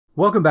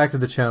Welcome back to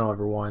the channel,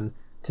 everyone.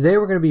 Today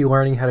we're going to be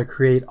learning how to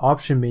create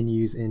option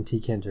menus in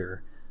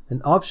Tkinter.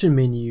 An option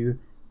menu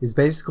is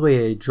basically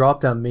a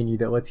drop-down menu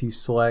that lets you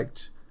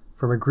select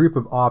from a group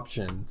of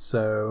options.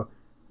 So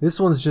this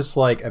one's just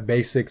like a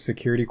basic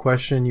security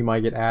question you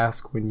might get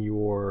asked when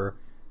you're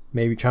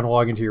maybe trying to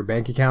log into your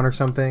bank account or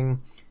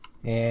something.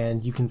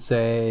 And you can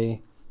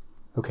say,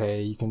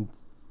 okay, you can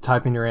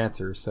type in your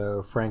answer,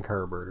 so Frank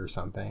Herbert or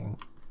something.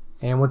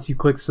 And once you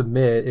click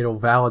submit, it'll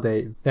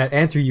validate that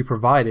answer you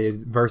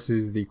provided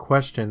versus the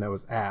question that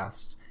was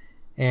asked.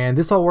 And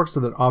this all works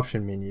with an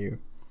option menu.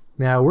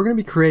 Now we're going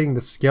to be creating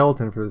the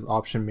skeleton for this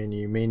option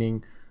menu,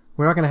 meaning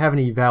we're not going to have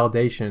any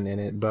validation in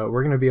it, but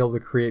we're going to be able to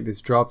create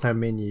this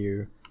drop-down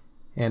menu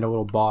and a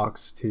little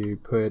box to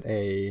put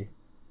a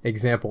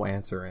example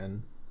answer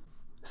in.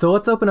 So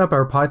let's open up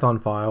our Python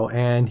file,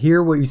 and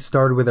here we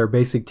started with our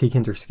basic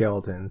Tkinter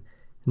skeleton.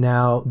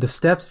 Now the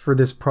steps for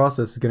this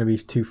process is going to be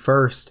to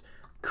first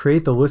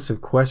create the list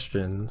of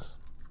questions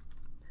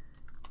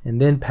and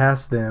then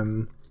pass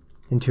them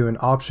into an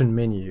option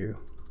menu.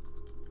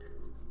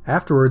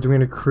 Afterwards, we're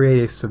going to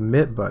create a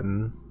submit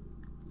button.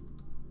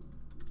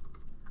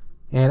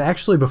 And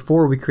actually,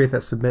 before we create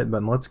that submit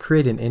button, let's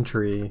create an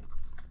entry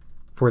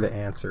for the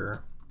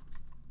answer.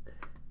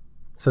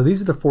 So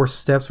these are the 4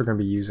 steps we're going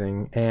to be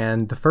using.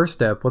 And the first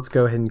step, let's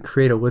go ahead and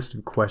create a list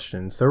of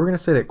questions. So we're going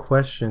to say that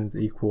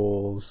questions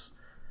equals,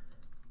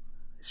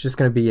 it's just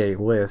going to be a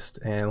list,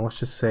 and let's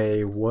just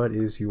say, what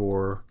is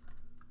your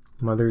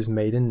mother's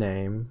maiden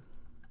name?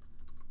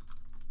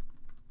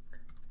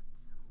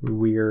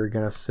 We are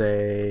going to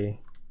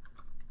say,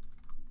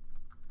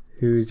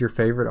 who's your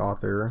favorite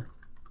author?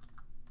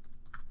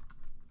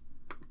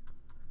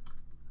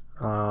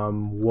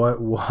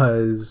 What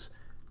was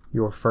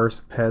your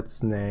first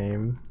pet's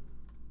name?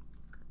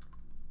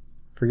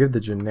 Forgive the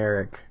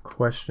generic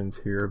questions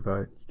here,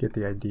 but you get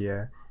the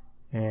idea.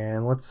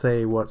 And let's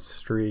say, what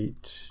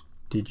street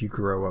did you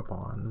grow up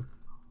on?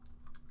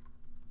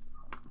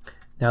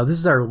 Now this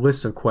is our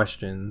list of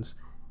questions,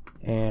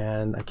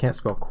 and I can't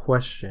spell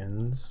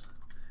questions.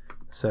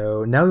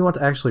 So now we want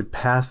to actually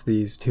pass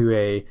these to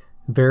a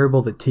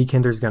variable that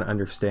Tkinter is going to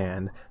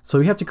understand. So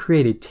we have to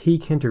create a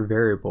Tkinter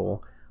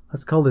variable.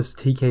 Let's call this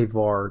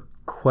TKVar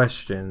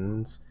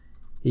questions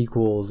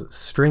equals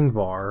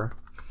StringVar,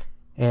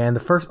 and the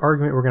first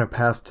argument we're going to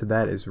pass to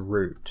that is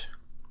root.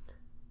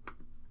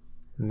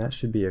 And that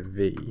should be a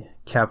V,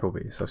 capital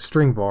V, so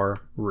StringVar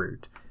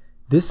root.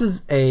 This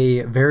is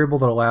a variable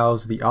that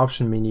allows the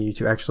option menu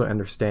to actually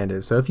understand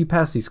it. So if you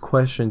pass these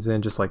questions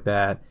in just like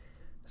that,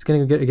 it's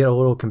going to get a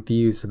little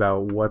confused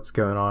about what's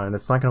going on, and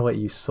it's not going to let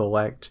you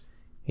select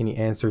any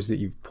answers that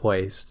you've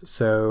placed.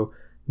 So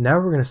now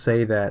we're going to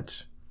say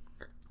that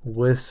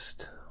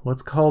list,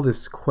 let's call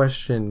this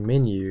question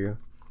menu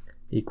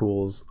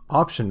equals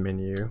option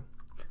menu.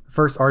 The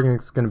first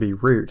argument is going to be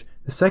root.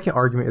 The second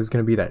argument is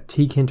going to be that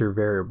Tkinter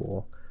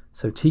variable,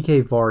 so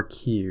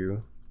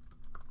TKVarQ.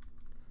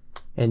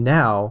 And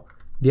now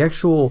the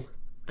actual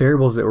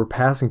variables that we're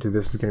passing to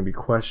this is going to be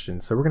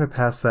questions, so we're going to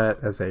pass that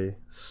as a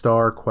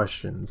star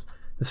questions.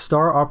 The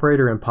star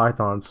operator in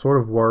Python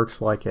sort of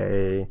works like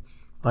a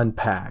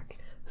unpack,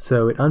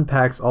 so it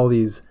unpacks all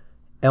these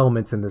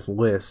elements in this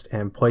list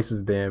and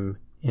places them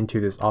into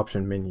this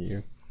option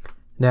menu.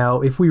 Now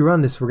if we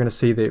run this, we're going to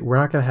see that we're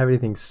not going to have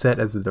anything set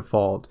as the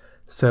default.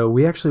 So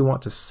we actually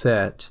want to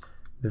set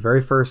the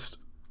very first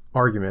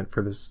argument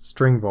for this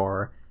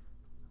StringVar.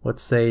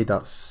 Let's say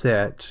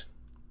 .set,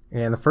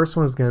 and the first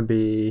one is going to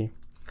be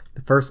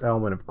the first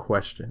element of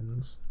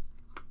questions.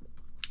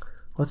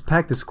 Let's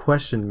pack this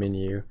question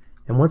menu,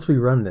 and once we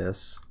run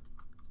this,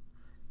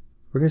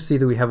 we're going to see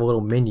that we have a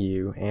little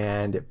menu,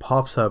 and it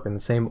pops up in the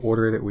same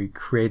order that we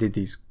created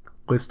these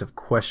list of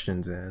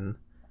questions in.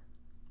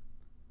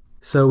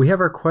 So we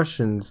have our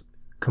questions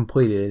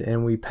completed,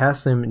 and we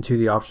pass them into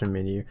the option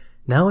menu.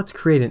 Now let's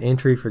create an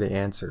entry for the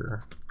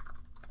answer.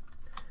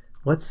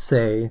 Let's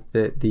say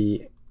that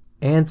the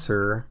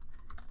answer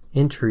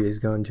entry is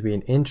going to be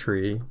an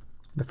entry.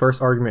 The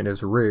first argument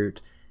is root,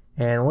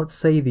 and let's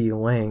say the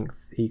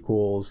length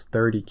equals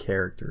 30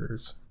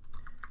 characters.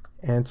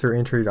 Answer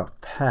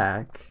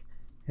entry.pack,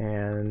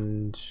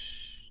 and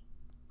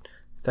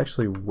it's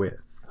actually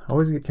width. I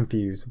always get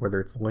confused whether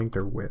it's length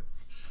or width.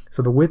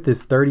 So the width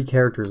is 30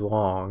 characters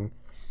long,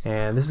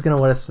 and this is going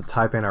to let us to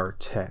type in our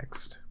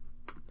text.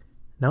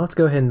 Now let's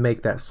go ahead and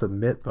make that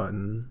submit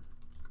button,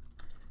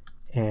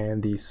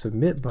 and the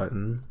submit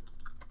button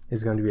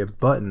is going to be a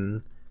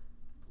button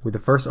with the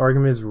first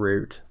argument is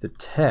root, the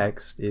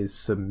text is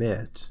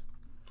submit,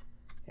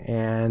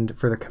 and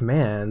for the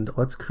command,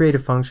 let's create a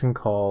function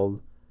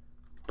called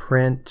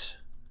print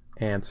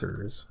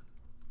answers.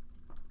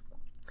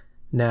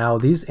 Now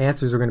these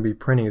answers we're going to be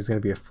printing is going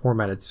to be a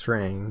formatted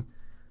string,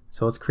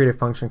 so let's create a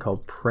function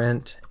called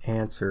print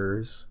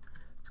answers.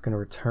 It's going to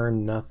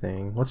return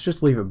nothing. Let's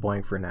just leave it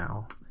blank for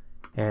now,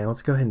 and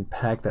let's go ahead and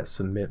pack that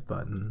submit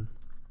button.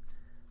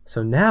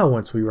 So now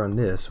once we run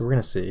this, we're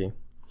going to see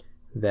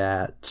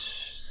that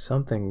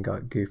something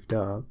got goofed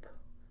up.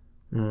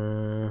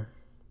 I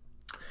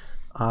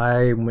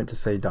meant to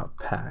say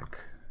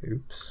 .pack.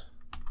 Oops.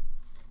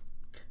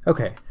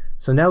 Okay,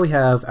 so now we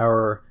have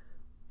our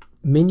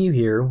menu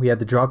here, we have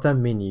the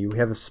drop-down menu, we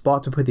have a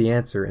spot to put the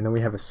answer, and then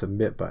we have a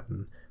submit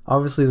button.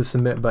 Obviously the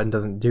submit button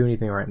doesn't do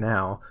anything right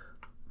now,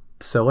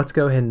 so let's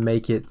go ahead and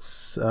make it,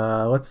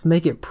 let's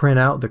make it print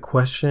out the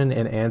question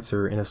and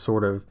answer in a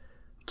sort of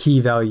key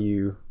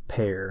value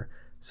pair.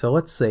 So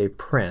let's say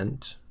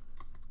print,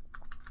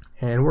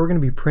 and what we're going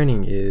to be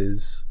printing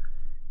is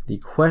the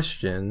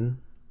question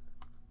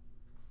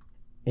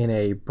in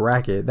a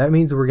bracket. That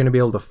means we're going to be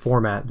able to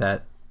format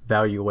that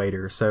value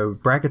later. So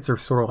brackets are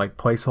sort of like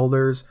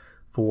placeholders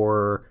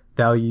for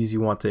values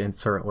you want to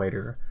insert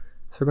later.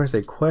 So we're going to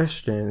say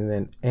question and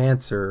then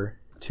answer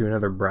to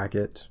another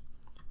bracket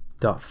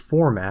dot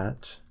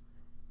format,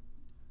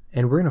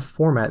 and we're going to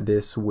format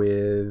this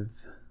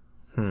with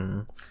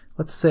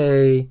let's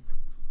say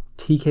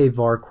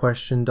tkvar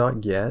question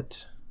dot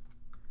get,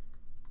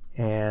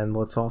 and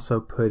let's also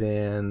put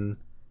in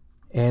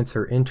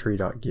answer entry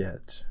dot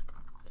get.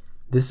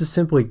 This is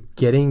simply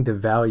getting the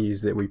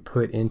values that we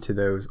put into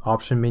those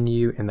option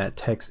menu and that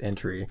text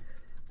entry.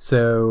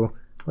 So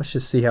let's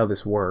just see how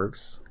this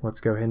works. Let's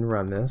go ahead and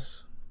run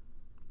this.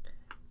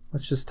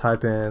 Let's just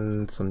type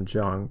in some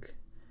junk.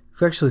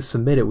 If we actually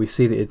submit it, we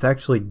see that it's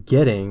actually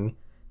getting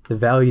the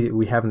value that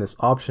we have in this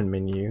option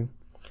menu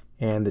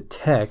and the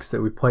text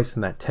that we place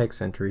in that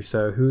text entry.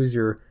 So who's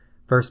your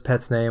first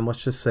pet's name?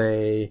 Let's just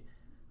say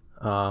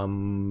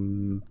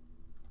Fred.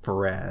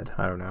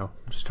 I don't know.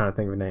 I'm just trying to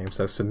think of a name.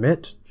 So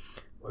submit.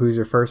 Who's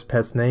your first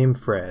pet's name?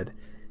 Fred.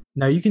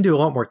 Now you can do a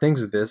lot more things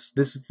with this.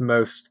 This is the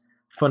most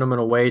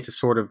fundamental way to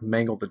sort of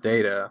mangle the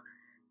data.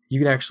 You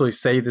can actually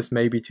save this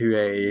maybe to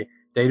a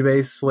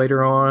database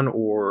later on,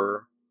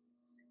 or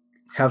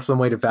have some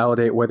way to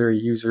validate whether a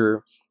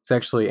user is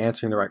actually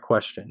answering the right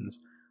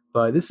questions.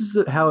 But this is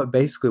how it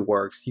basically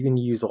works. You can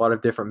use a lot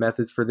of different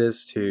methods for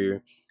this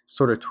to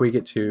sort of tweak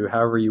it to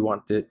however you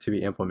want it to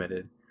be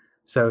implemented.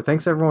 So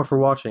thanks everyone for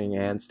watching,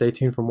 and stay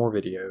tuned for more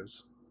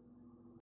videos.